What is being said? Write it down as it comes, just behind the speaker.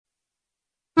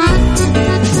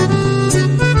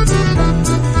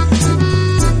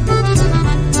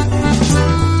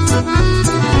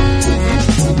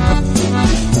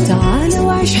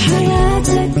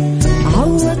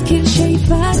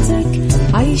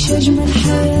أجمل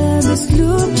حياة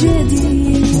بأسلوب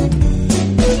جديد،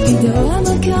 في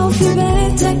دوامك أو في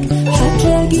بيتك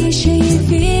حتلاقي شي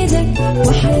يفيدك،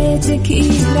 وحياتك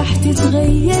إيه راح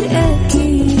تتغير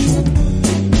أكيد.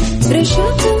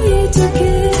 رشاق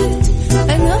ويتوكيت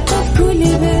أنا قف كل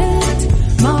بيت،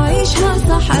 ما عيشها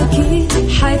صح أكيد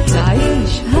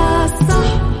حتعيشها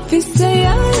صح، في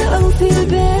السيارة أو في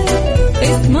البيت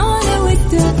اسمعنا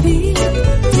والتوفيق،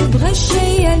 تبغى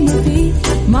الشيء المفيد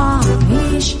ما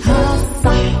عيشها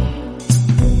صح.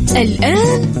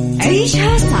 الآن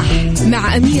عيشها صح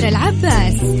مع أميرة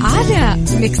العباس على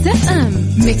ميكس اف ام.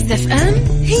 ميكس اف ام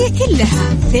هي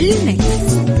كلها في الميكس.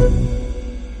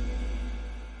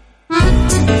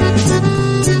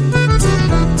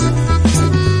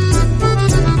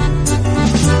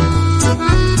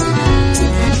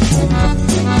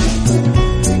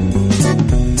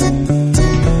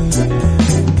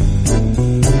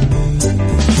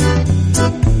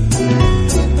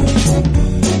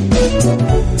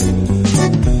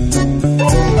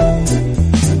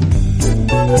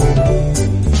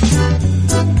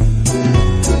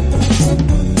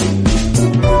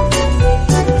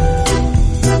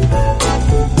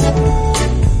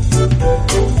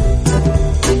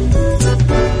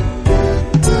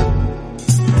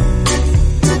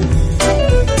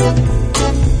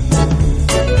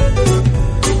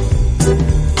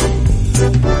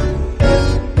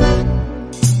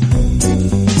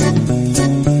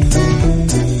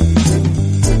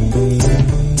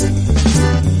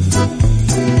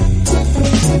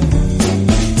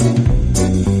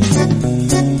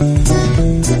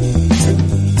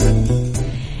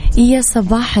 يا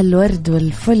صباح الورد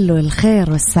والفل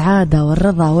والخير والسعادة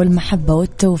والرضا والمحبة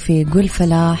والتوفيق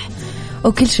والفلاح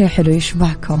وكل شيء حلو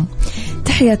يشبهكم.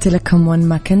 تحياتي لكم وين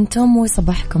ما كنتم،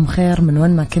 وصباحكم خير من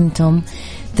وين ما كنتم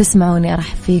تسمعوني.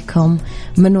 أرحب فيكم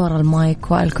من وراء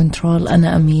المايك والكنترول،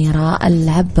 أنا أميرة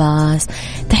العباس.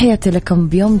 تحياتي لكم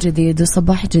بيوم جديد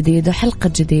وصباح جديد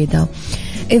وحلقة جديدة.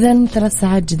 إذن 3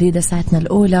 ساعات جديدة، ساعتنا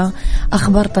الأولى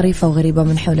أخبار طريفة وغريبة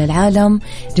من حول العالم،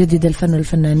 جديد الفن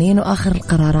والفنانين وآخر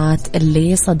القرارات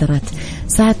اللي صدرت.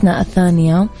 ساعتنا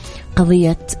الثانية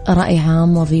قضية رأي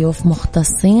عام وضيوف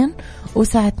مختصين،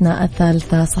 وساعتنا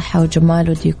الثالثة صحة وجمال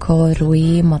وديكور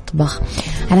ومطبخ.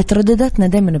 على تردداتنا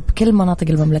دائما بكل مناطق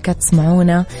المملكة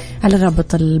تسمعونا، على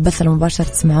رابط البث المباشر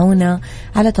تسمعونا،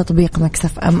 على تطبيق ميكس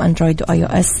اف ام اندرويد واي او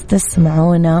اس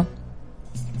تسمعونا.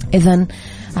 إذن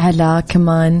على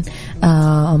كمان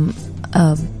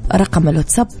رقم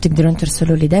الواتساب تقدرون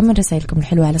ترسلوا لي دائما رسائلكم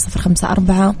الحلوة على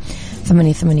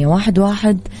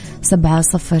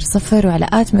 0548811700،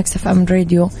 وعلى ميكس اف ام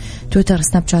راديو، تويتر،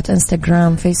 سناب شات،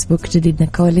 انستغرام، فيسبوك. جديدنا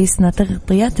كواليسنا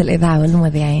تغطيات الإذاعة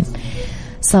والمذيعين.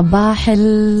 صباح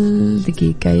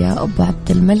الدقيقة يا أبو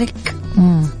عبد الملك،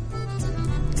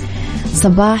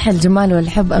 صباح الجمال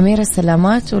والحب. أميرة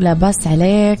السلامات ولا باس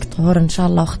عليك، طهور إن شاء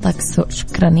الله واخطاك السوء.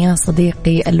 شكرا يا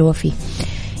صديقي الوفي،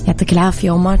 يعطيك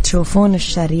العافية وما تشوفون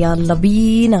الشر. يلا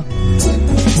بينا.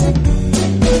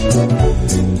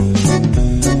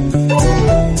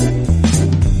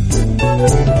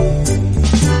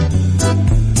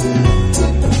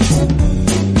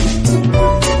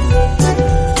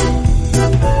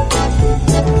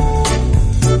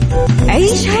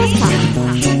 عيشها صح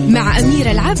مع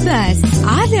أميرة العباس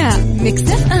على ميكس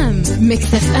اف ام.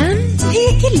 ميكس اف ام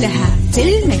هي كلها في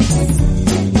الميكس.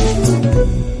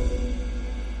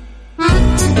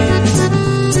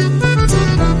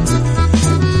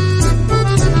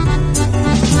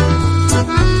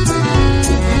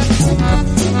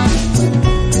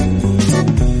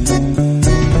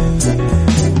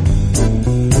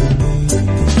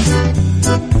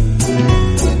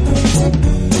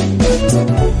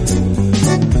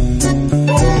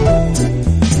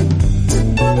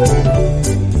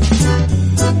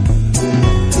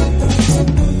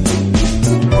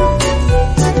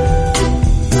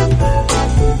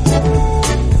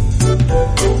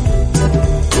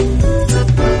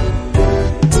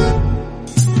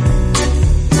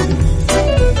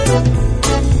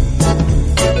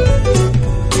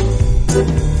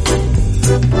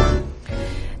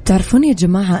 تعرفون يا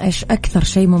جماعة إيش أكثر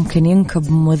شيء ممكن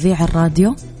ينكب مذيع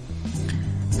الراديو؟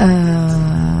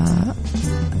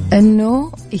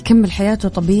 إنه يكمل حياته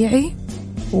طبيعي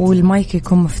والمايك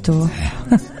يكون مفتوح.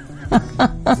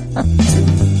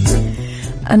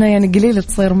 أنا يعني قليل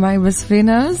تصير معي، بس في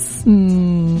ناس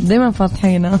دايما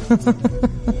فاتحينه.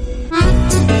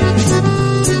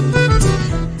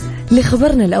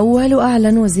 لخبرنا الأول،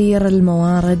 وأعلن وزير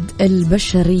الموارد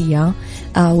البشرية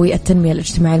والتنمية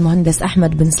الاجتماعية المهندس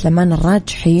أحمد بن سليمان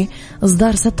الراجحي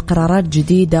إصدار 6 قرارات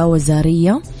جديدة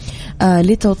وزارية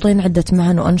لتوطين عدة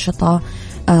مهن وأنشطة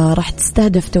راح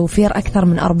تستهدف توفير أكثر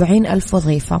من 40,000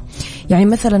 وظيفة. يعني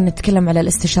مثلا نتكلم على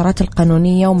الاستشارات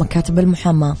القانونية ومكاتب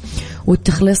المحاماة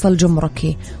والتخليص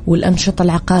الجمركي والأنشطة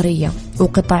العقارية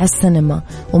وقطاع السينما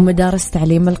ومدارس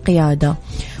تعليم القيادة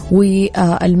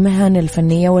والمهن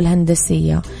الفنية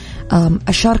والهندسية.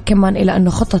 أشار كمان إلى أن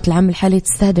خطة العام الحالي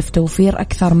تستهدف توفير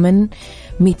أكثر من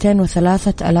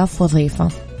 203,000 وظيفة.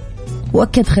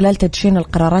 وأكد خلال تدشين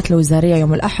القرارات الوزارية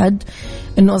يوم الأحد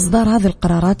أن إصدار هذه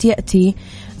القرارات يأتي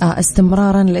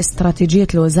استمرارا لاستراتيجية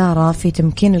الوزارة في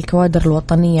تمكين الكوادر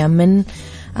الوطنية من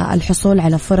الحصول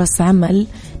على فرص عمل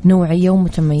نوعية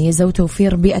ومتميزة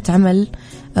وتوفير بيئة عمل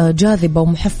جاذبة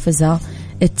ومحفزة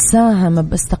تساهم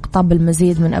باستقطاب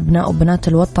المزيد من أبناء وبنات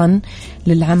الوطن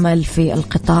للعمل في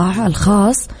القطاع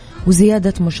الخاص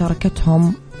وزيادة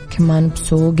مشاركتهم كمان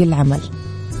بسوق العمل.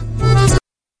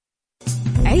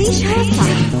 عيشها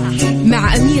صح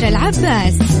مع أميرة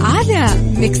العباس على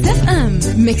ميكس اف ام.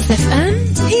 ميكس اف ام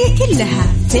هي كلها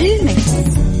في الميكس.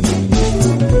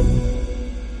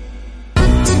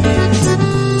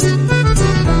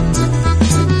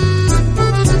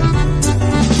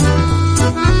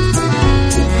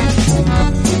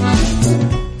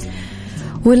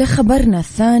 ولخبرنا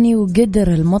الثاني،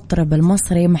 وقدر المطرب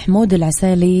المصري محمود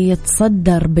العسيلي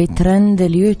يتصدر بترند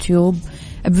اليوتيوب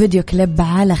بفيديو كليب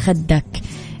على خدك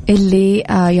اللي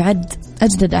يعد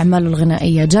أجدد أعماله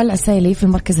الغنائية. جاء العسيلي في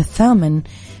المركز الثامن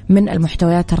من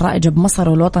المحتويات الرائجة بمصر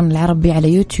والوطن العربي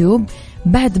على يوتيوب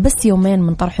بعد بس يومين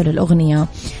من طرحه للأغنية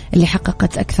اللي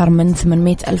حققت أكثر من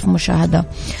 800,000 مشاهدة.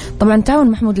 طبعا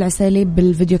تعاون محمود العسيلي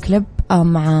بالفيديو كليب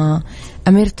مع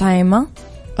أمير تايمة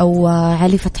أو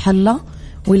علي فتح الله،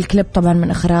 والكليب طبعا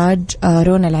من إخراج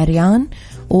رونا العريان،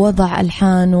 ووضع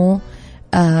ألحانه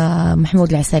محمود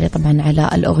العسيلي طبعا على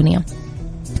الأغنية.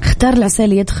 اختار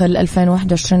العسيلي يدخل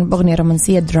 2021 بأغنية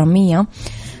رومانسية درامية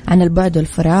عن البعد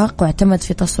والفراق، واعتمد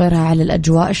في تصويرها على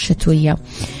الأجواء الشتوية.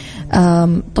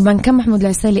 طبعا كان محمود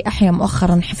العسيلي أحيا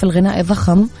مؤخرا حفل غنائي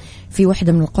ضخم في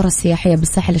واحدة من القرى السياحية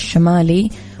بالساحل الشمالي،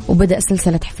 وبدأ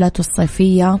سلسلة حفلاته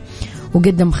الصيفية،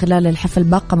 وقدم خلال الحفل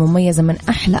باقة مميزة من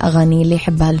أحلى أغاني اللي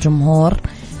يحبها الجمهور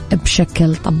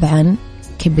بشكل طبعا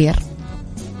كبير.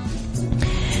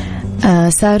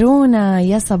 سارونا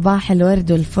يا صباح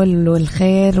الورد والفل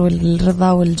والخير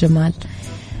والرضا والجمال.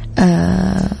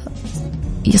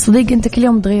 يا صديق أنت كل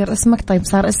يوم تغير اسمك، طيب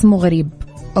صار اسمه غريب.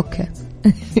 أوكي.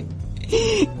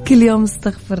 كل يوم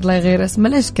استغفر الله يغير اسمه،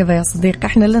 ليش كذا يا صديق؟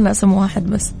 احنا لنا اسم واحد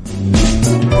بس.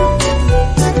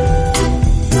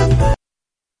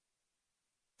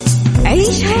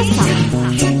 عيشها صح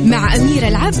مع أميرة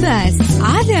العباس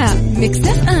على ميكس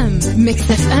اف ام.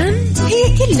 ميكس اف ام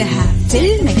هي كلها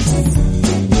في الميكس.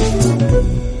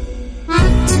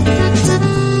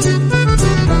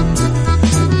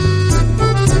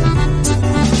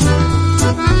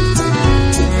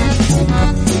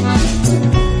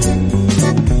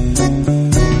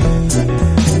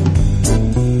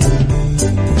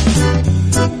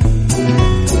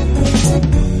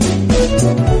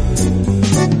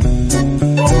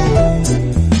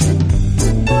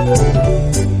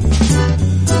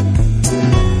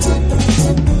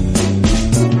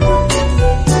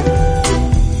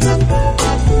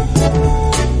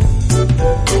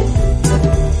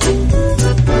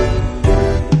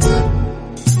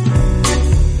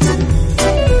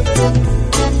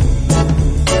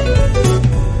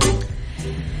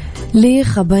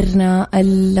 لخبرنا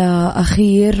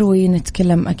الأخير،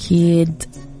 ونتكلم أكيد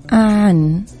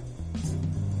عن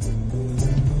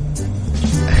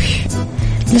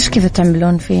ليش كذا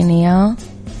تعملون فيني يا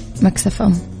مكسف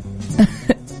أم.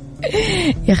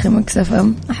 يا أخي مكسف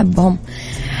أم أحبهم.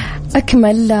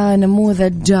 أكمل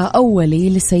نموذج أولي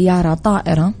لسيارة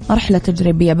طائرة رحلة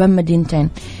تجريبية بين مدينتين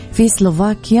في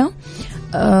سلوفاكيا.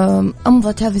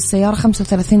 أمضت هذه السيارة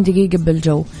 35 دقيقة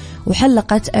بالجو،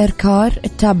 وحلقت إيركار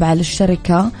التابعة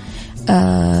للشركة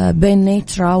بين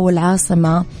نيترا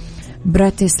والعاصمة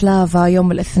براتيسلافا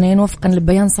يوم الاثنين وفقا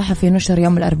لبيان صحفي نشر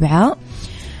يوم الأربعاء.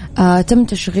 تم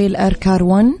تشغيل إيركار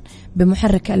 1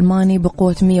 بمحرك ألماني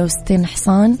بقوة 160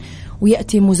 حصان،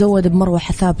 ويأتي مزود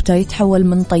بمروحة ثابتة، يتحول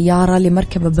من طيارة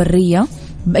لمركبة برية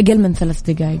بأقل من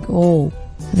 3 دقائق. أوه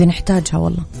هذه نحتاجها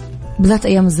والله بذات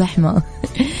أيام الزحمة.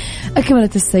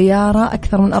 أكملت السيارة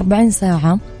أكثر من 40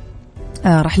 ساعة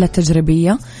رحلة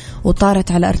تجريبية،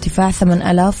 وطارت على ارتفاع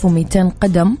 8200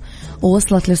 قدم،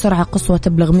 ووصلت لسرعة قصوى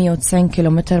تبلغ 190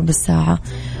 كيلومتر بالساعة.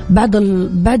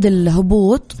 بعد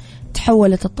الهبوط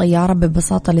تحولت الطيارة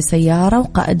ببساطة لسيارة،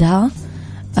 وقائدها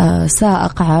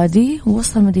سائق عادي،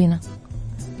 ووصل المدينة.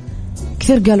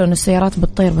 كثير قالوا أن السيارات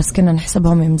بتطير بس كنا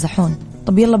نحسبهم يمزحون.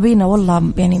 طب يلا بينا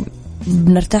والله يعني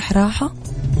بنرتاح راحة.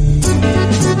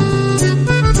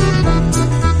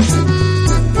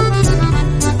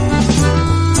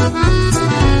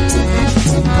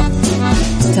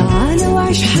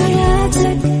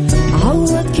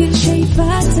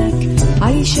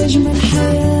 أجمل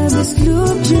حياة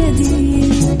بأسلوب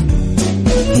جديد.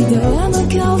 في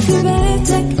دوامك أو في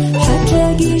بيتك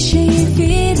حتلاقي شي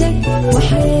يفيدك،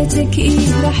 وحياتك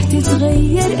إيه راح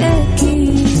تتغير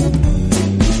أكيد.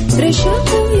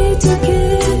 رشاق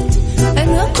ويتوكيت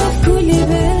أنا في كل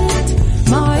بيت،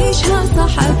 ما عيشها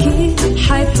صح أكيد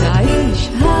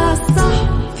حتعيشها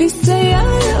صح. في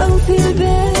السيارة أو في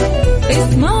البيت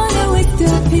اسمعنا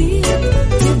والتوفيق،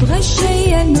 تبغى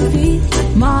الشيء المفيد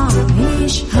ما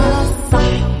عيشها صح.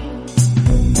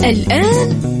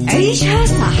 الآن عيشها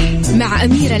صح مع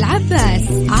أميرة العباس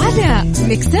على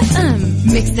ميكس اف ام.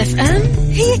 ميكس اف ام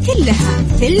هي كلها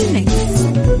في الميكس.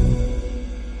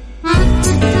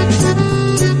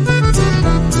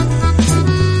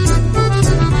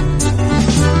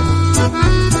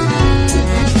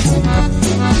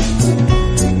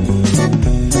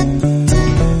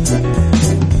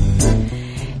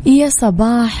 يا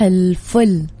صباح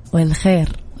الفل والخير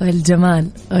والجمال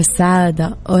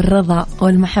والسعادة والرضا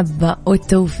والمحبة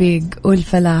والتوفيق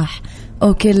والفلاح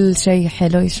وكل شيء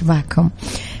حلو يشبهكم.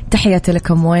 تحياتي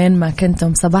لكم وين ما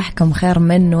كنتم، صباحكم خير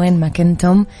من وين ما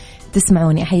كنتم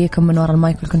تسمعوني. أحييكم من وراء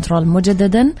المايك والكنترول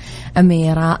مجددا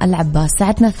أميرة العباس.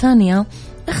 ساعتنا الثانية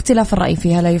اختلاف الرأي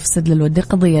فيها لا يفسد للود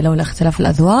قضية، لولا اختلاف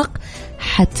الأذواق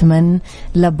حتما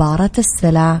لبارة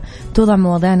السلع. توضع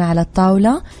مواضيعنا على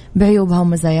الطاولة بعيوبها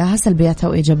ومزاياها، سلبياتها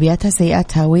وإيجابياتها،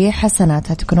 سيئاتها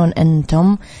وحسناتها. تكونون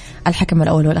أنتم الحكم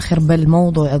الأول والأخير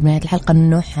بالموضوع. وبنهاية الحلقة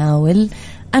نحاول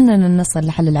أننا نصل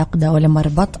لحل العقدة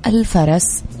ولمربط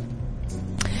الفرس.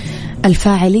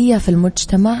 الفاعلية في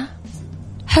المجتمع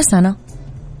حسنة.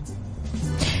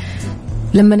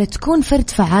 لما تكون فرد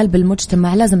فعال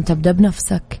بالمجتمع لازم تبدأ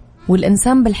بنفسك.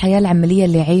 والإنسان بالحياة العملية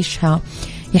اللي يعيشها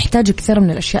يحتاج كثير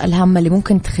من الأشياء الهامة اللي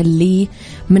ممكن تخليه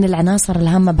من العناصر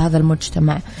الهامة بهذا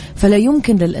المجتمع. فلا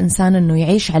يمكن للإنسان أنه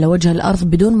يعيش على وجه الأرض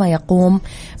بدون ما يقوم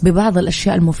ببعض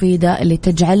الأشياء المفيدة اللي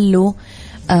تجعل له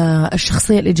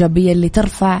الشخصية الإيجابية اللي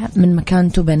ترفع من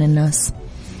مكانته بين الناس.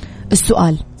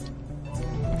 السؤال: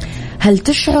 هل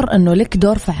تشعر أنه لك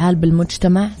دور فعال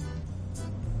بالمجتمع؟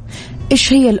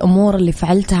 إيش هي الأمور اللي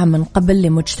فعلتها من قبل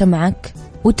لمجتمعك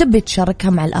وتبي تشاركها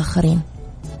مع الآخرين؟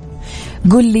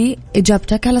 قل لي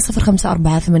إجابتك على 0548811700.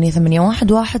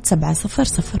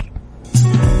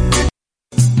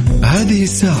 هذه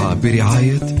الساعة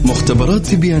برعاية مختبرات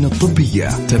تبيان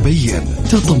الطبية. تبين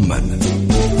تطمن.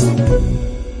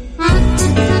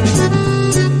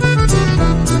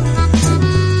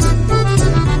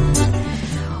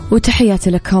 وتحياتي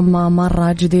لكم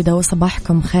مرة جديدة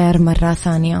وصباحكم خير مرة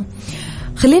ثانية.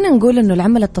 خلينا نقول أنه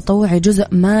العمل التطوعي جزء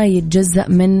ما يتجزأ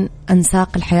من أنساق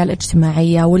الحياة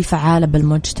الاجتماعية والفعالة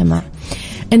بالمجتمع.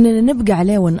 أننا نبقى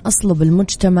عليه ونأصله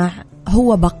بالمجتمع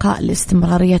هو بقاء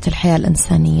لاستمرارية الحياة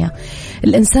الإنسانية.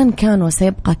 الإنسان كان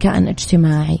وسيبقى كائن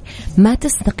اجتماعي، ما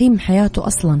تستقيم حياته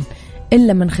أصلا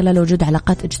إلا من خلال وجود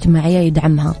علاقات اجتماعية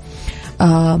يدعمها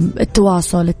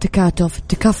التواصل، التكاتف،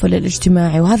 التكافل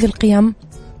الاجتماعي. وهذه القيم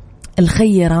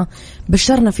الخيرة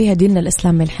بشرنا فيها ديننا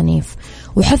الإسلامي الحنيف،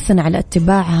 وحثنا على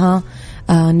اتباعها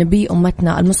نبي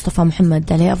أمتنا المصطفى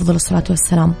محمد عليه أفضل الصلاة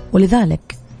والسلام.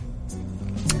 ولذلك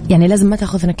يعني لازم ما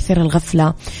تأخذنا كثير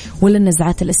الغفلة ولا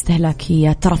النزعات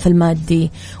الاستهلاكية، الترف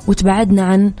المادي، وتبعدنا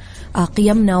عن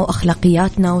قيمنا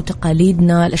وأخلاقياتنا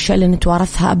وتقاليدنا، الأشياء اللي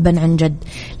نتوارثها أبا عن جد.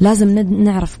 لازم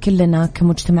نعرف كلنا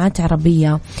كمجتمعات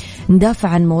عربية ندافع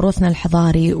عن موروثنا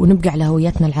الحضاري ونبقى على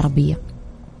هويتنا العربية.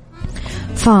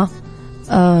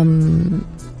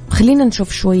 خلينا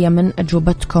نشوف شوية من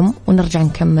أجوبتكم ونرجع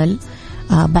نكمل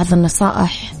بعض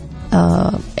النصائح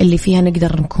اللي فيها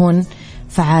نقدر نكون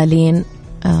فعالين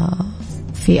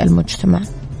في المجتمع.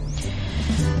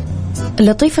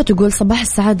 لطيفة تقول: صباح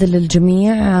السعادة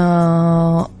للجميع،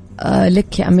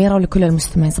 لك يا أميرة ولكل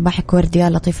المستمعين. صباحك ورد يا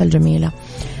لطيفة الجميلة.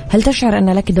 هل تشعر أن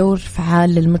لك دور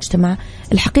فعال للمجتمع؟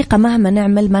 الحقيقة مهما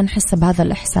نعمل ما نحس بهذا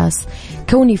الإحساس.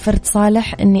 كوني فرد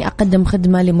صالح أني أقدم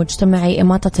خدمة لمجتمعي،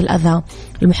 إماطة الأذى،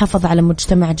 المحافظة على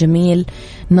مجتمع جميل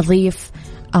نظيف،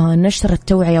 نشر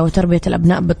التوعية وتربية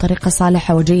الأبناء بطريقة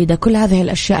صالحة وجيدة. كل هذه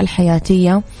الأشياء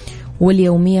الحياتية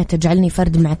واليومية تجعلني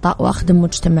فرد معطاء وأخدم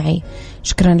مجتمعي.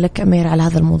 شكرا لك أمير على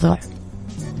هذا الموضوع.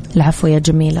 العفو يا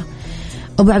جميلة.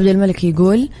 أبو عبد الملك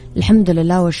يقول: الحمد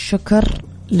لله والشكر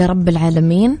لرب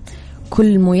العالمين،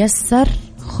 كل ميسر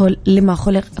لما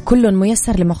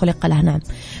خلق له. نعم،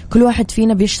 كل واحد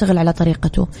فينا بيشتغل على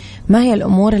طريقته. ما هي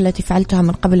الأمور التي فعلتها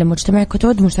من قبل لمجتمعك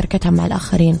وتود مشاركتها مع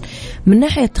الآخرين؟ من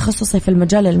ناحية تخصصي في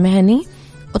المجال المهني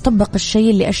أطبق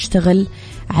الشيء اللي أشتغل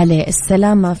عليه: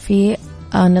 السلامة في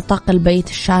نطاق البيت،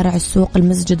 الشارع، السوق،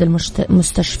 المسجد،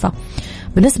 المستشفى.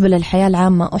 بالنسبة للحياة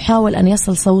العامة أحاول أن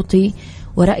يصل صوتي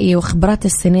ورأيي وخبرات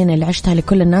السنين اللي عشتها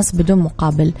لكل الناس بدون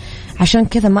مقابل. عشان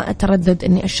كذا ما أتردد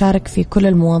أني أشارك في كل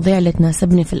المواضيع اللي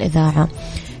تناسبني في الإذاعة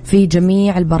في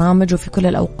جميع البرامج وفي كل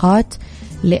الأوقات،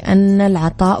 لأن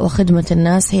العطاء وخدمة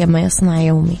الناس هي ما يصنع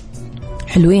يومي.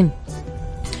 حلوين.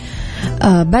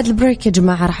 بعد البريك يا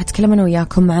جماعة راح أتكلم أنا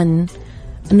وياكم عن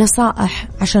نصائح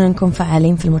عشان نكون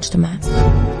فعالين في المجتمع.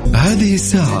 هذه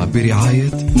الساعة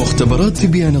برعاية مختبرات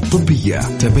تبيان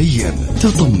الطبية. تبين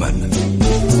تطمن.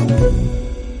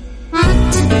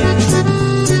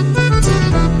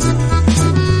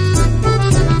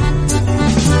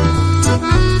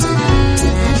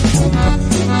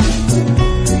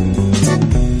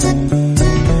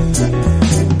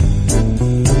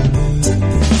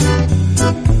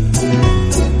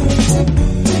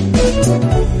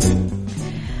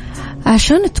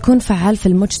 عشان تكون فعال في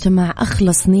المجتمع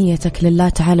أخلص نيتك لله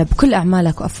تعالى بكل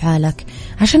أعمالك وأفعالك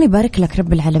عشان يبارك لك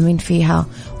رب العالمين فيها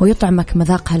ويطعمك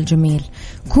مذاقها الجميل.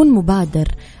 كون مبادر،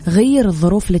 غير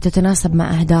الظروف اللي تتناسب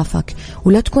مع أهدافك،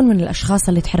 ولا تكون من الأشخاص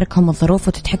اللي تحركهم الظروف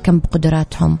وتتحكم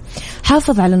بقدراتهم.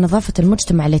 حافظ على نظافة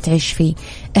المجتمع اللي تعيش فيه،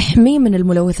 احميه من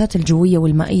الملوثات الجوية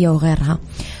والمائية وغيرها.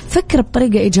 فكر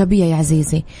بطريقة إيجابية يا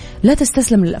عزيزي، لا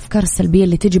تستسلم للأفكار السلبية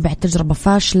اللي تجي بعد تجربة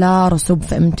فاشلة، رسوب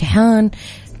في امتحان.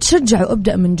 تشجع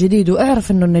وابدأ من جديد،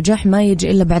 واعرف أنه النجاح ما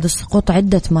يجي إلا بعد السقوط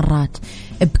عدة مرات.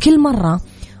 بكل مرة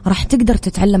راح تقدر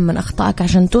تتعلم من أخطائك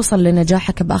عشان توصل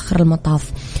لنجاحك بآخر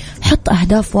المطاف. حط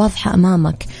أهداف واضحة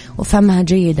أمامك وفهمها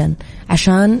جيدا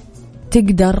عشان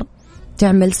تقدر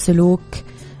تعمل سلوك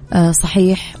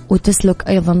صحيح وتسلك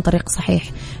أيضا طريق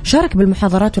صحيح. شارك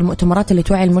بالمحاضرات والمؤتمرات اللي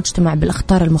توعي المجتمع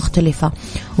بالأخطار المختلفة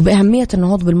وبأهمية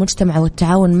النهوض بالمجتمع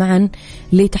والتعاون معا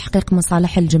لتحقيق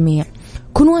مصالح الجميع.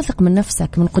 كن واثق من نفسك،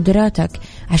 من قدراتك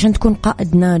عشان تكون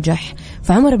قائد ناجح.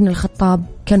 فعمر بن الخطاب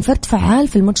كان فرد فعال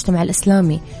في المجتمع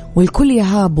الإسلامي والكل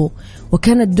يهابه،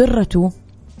 وكانت درته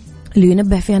اللي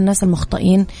ينبه فيها الناس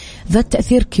المخطئين ذات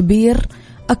تأثير كبير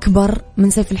أكبر من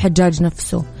سيف الحجاج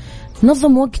نفسه.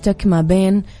 نظم وقتك ما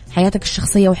بين حياتك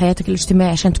الشخصية وحياتك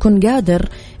الاجتماعية عشان تكون قادر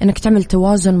أنك تعمل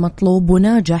توازن مطلوب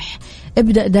وناجح.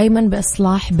 ابدأ دايما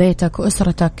بإصلاح بيتك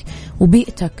وأسرتك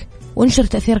وبيئتك وانشر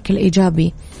تأثيرك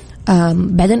الإيجابي.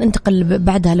 بعدين انتقل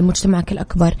بعدها لمجتمعك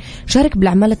الأكبر. شارك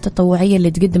بالأعمال التطوعية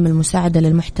اللي تقدم المساعدة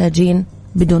للمحتاجين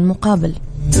بدون مقابل.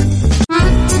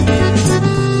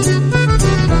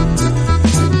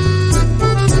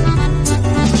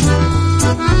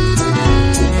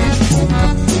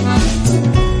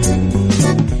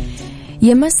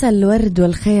 يا مساء الورد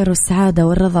والخير والسعادة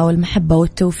والرضا والمحبة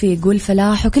والتوفيق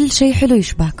والفلاح وكل شيء حلو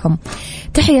يشبهكم.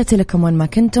 تحياتي لكم وين ما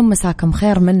كنتم، مساكم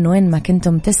خير من وين ما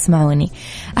كنتم تسمعوني.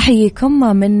 أحييكم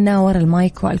منا ورا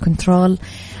المايك والكنترول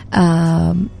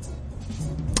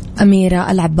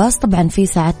أميرة العباس. طبعا في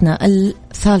ساعتنا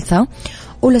الثالثة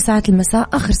أولى ساعات المساء،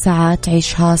 آخر ساعات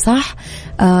عيشها صح.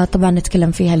 طبعا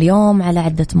نتكلم فيها اليوم على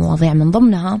عدة مواضيع، من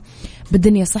ضمنها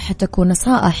بالدنيا صحتك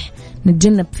ونصائح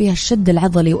نتجنب فيها الشد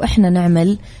العضلي وإحنا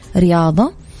نعمل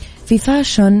رياضة. في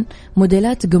فاشن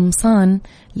موديلات قمصان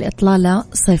لإطلالة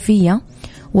صيفية.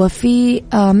 وفي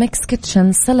ميكس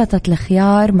كيتشن سلطة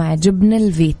الخيار مع جبن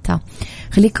الفيتا.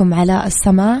 خليكم على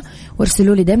السماع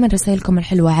وارسلوا لي دايما رسائلكم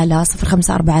الحلوة على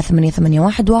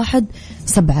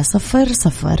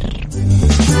 0548811700.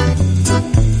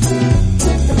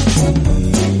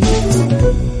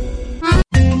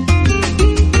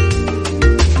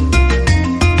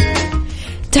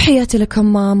 تحياتي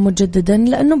لكم مجددا.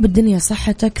 لأنه بالدنيا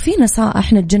صحتك في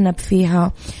نصائح نتجنب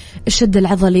فيها الشد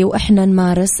العضلي وإحنا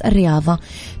نمارس الرياضة.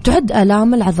 تعد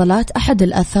آلام العضلات أحد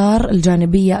الآثار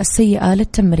الجانبية السيئة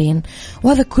للتمرين،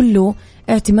 وهذا كله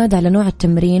اعتماد على نوع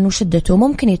التمرين وشدته.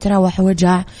 ممكن يتراوح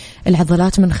وجع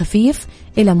العضلات من خفيف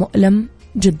إلى مؤلم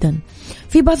جدا.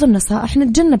 في بعض النصائح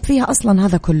نتجنب فيها أصلا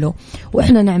هذا كله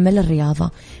وإحنا نعمل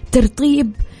الرياضة.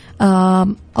 ترطيب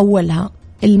أولها،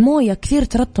 الموية كثير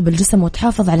ترطب الجسم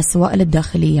وتحافظ على السوائل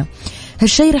الداخلية.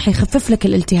 هالشي رح يخفف لك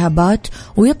الالتهابات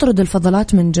ويطرد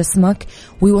الفضلات من جسمك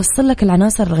ويوصل لك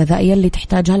العناصر الغذائية اللي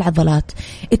تحتاجها العضلات.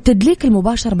 التدليك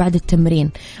المباشر بعد التمرين،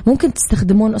 ممكن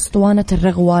تستخدمون أسطوانة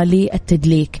الرغوة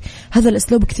للتدليك. هذا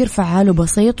الأسلوب كثير فعال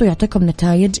وبسيط ويعطيكم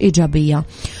نتائج إيجابية.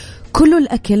 كل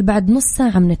الأكل بعد نص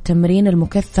ساعة من التمرين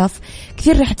المكثف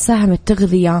كثير رح تساهم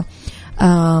التغذية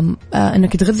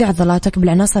أنك تغذي عضلاتك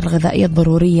بالعناصر الغذائية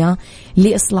الضرورية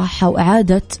لإصلاحها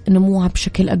وإعادة نموها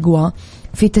بشكل أقوى.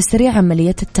 في تسريع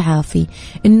عملية التعافي.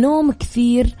 النوم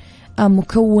كثير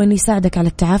مكون يساعدك على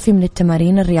التعافي من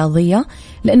التمارين الرياضية،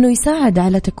 لأنه يساعد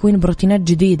على تكوين بروتينات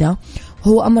جديدة،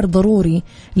 هو أمر ضروري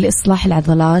لإصلاح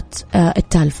العضلات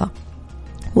التالفة.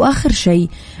 وآخر شيء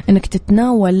أنك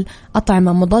تتناول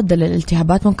أطعمة مضادة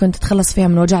للالتهابات ممكن تتخلص فيها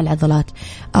من وجع العضلات.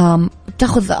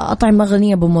 تأخذ أطعمة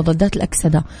غنية بمضادات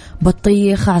الأكسدة،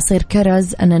 بطيخ، عصير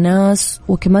كرز، أناناس،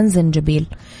 وكمان زنجبيل.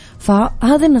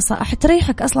 فهذه النصائح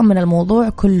تريحك أصلا من الموضوع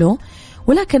كله،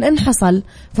 ولكن إن حصل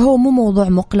فهو مو موضوع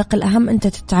مقلق. الأهم أنت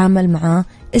تتعامل معه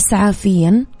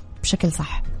إسعافيا بشكل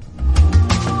صح.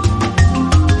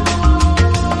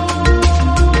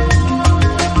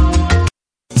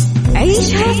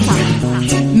 عيشها صح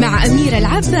مع أميرة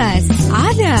العباس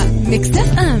على ميكس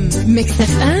اف ام. ميكس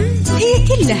اف ام هي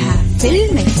كلها في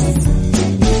الميكس.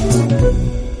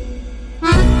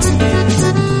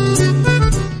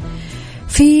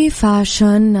 في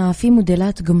فاشن، في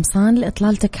موديلات قمصان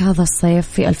لإطلالتك هذا الصيف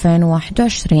في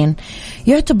 2021.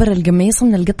 يعتبر القميص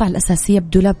من القطع الأساسية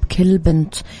بدولاب كل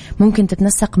بنت. ممكن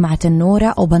تتنسق مع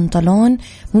تنورة أو بنطلون،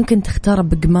 ممكن تختار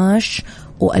بقماش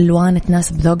وألوان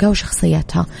تناسب ذوقها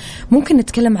وشخصيتها. ممكن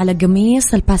نتكلم على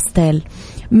قميص الباستيل،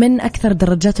 من أكثر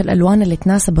درجات الألوان اللي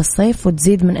تناسب الصيف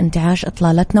وتزيد من انتعاش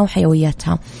إطلالتنا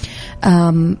وحيويتها.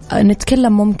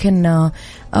 نتكلم ممكن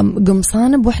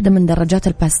قمصان بوحدة من درجات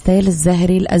الباستيل،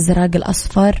 الزهري، الأزرق،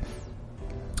 الأصفر،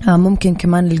 ممكن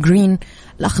كمان الجرين،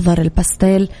 الأخضر،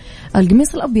 الباستيل.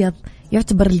 القميص الأبيض،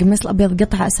 يعتبر القميص الأبيض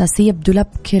قطعة أساسية بدولاب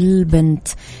كل بنت.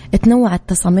 تنوعت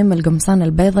تصاميم القمصان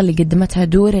البيضة اللي قدمتها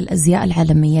دور الأزياء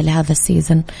العالمية لهذا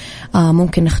السيزن.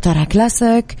 ممكن نختارها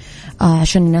كلاسيك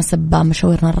عشان يناسب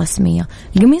مشاورنا الرسمية.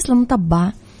 القميص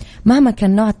المطبع، مهما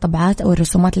كان نوع الطبعات أو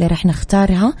الرسومات اللي راح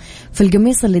نختارها في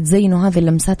القميص اللي تزينه هذه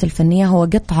اللمسات الفنية، هو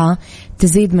قطعة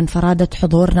تزيد من فرادة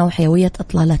حضورنا وحيوية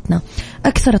إطلالتنا.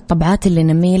 أكثر الطبعات اللي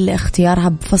نميل لاختيارها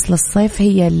بفصل الصيف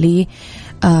هي اللي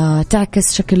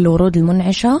تعكس شكل الورود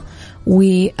المنعشة،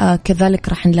 وكذلك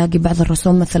راح نلاقي بعض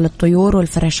الرسوم مثل الطيور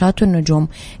والفراشات والنجوم.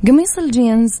 قميص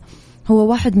الجينز هو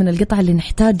واحد من القطع اللي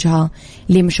نحتاجها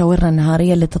لمشاورنا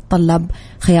النهارية اللي تتطلب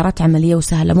خيارات عملية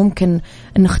وسهلة. ممكن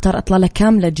نختار إطلالة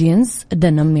كاملة جينز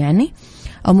دنم يعني،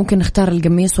 أو ممكن نختار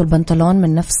القميص والبنطلون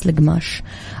من نفس القماش.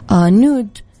 نود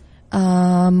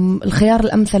الخيار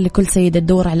الأمثل لكل سيدة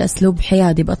تدور على أسلوب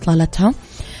حيادي بإطلالتها.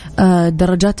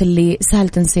 الدرجات اللي سهل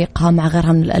تنسيقها مع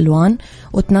غيرها من الألوان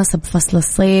وتناسب فصل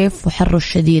الصيف وحره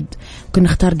الشديد. ممكن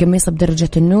نختار قميص بدرجة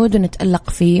النود ونتألق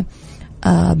فيه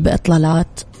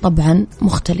بإطلالات طبعا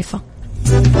مختلفة.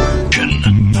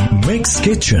 ميكس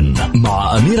كيتشن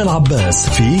مع أميرة العباس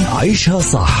في عيشها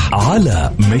صح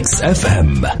على ميكس اف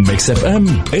ام. ميكس اف ام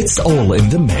it's all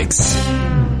in the mix.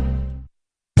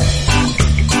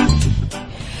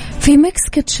 في ميكس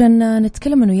كيتشن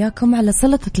نتكلم أنا وياكم على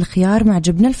سلطة الخيار مع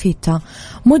جبنة الفيتا.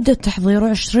 مدة تحضيره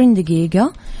 20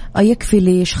 دقيقة، يكفي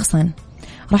لشخصين.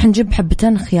 راح نجيب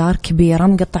حبتين خيار كبيرة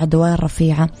مقطع دوائر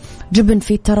رفيعة، جبن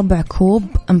فيتا ربع كوب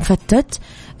مفتت،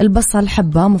 البصل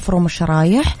حبة مفرومة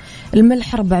شرايح،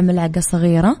 الملح 4 ملعقة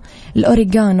صغيرة،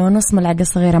 الأوريغانو نص ملعقة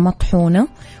صغيرة مطحونة،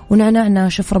 ونعناع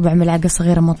ناشف 4 ملعقة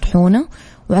صغيرة مطحونة،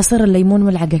 وعصير الليمون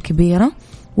ملعقة كبيرة،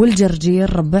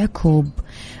 والجرجير ربع كوب.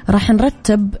 راح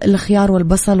نرتب الخيار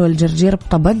والبصل والجرجير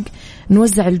بطبق،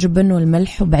 نوزع الجبن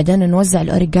والملح، وبعدين نوزع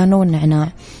الأوريغانو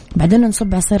والنعناع، بعدين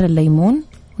نصب عصير الليمون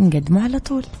ونقدمه على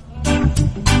طول.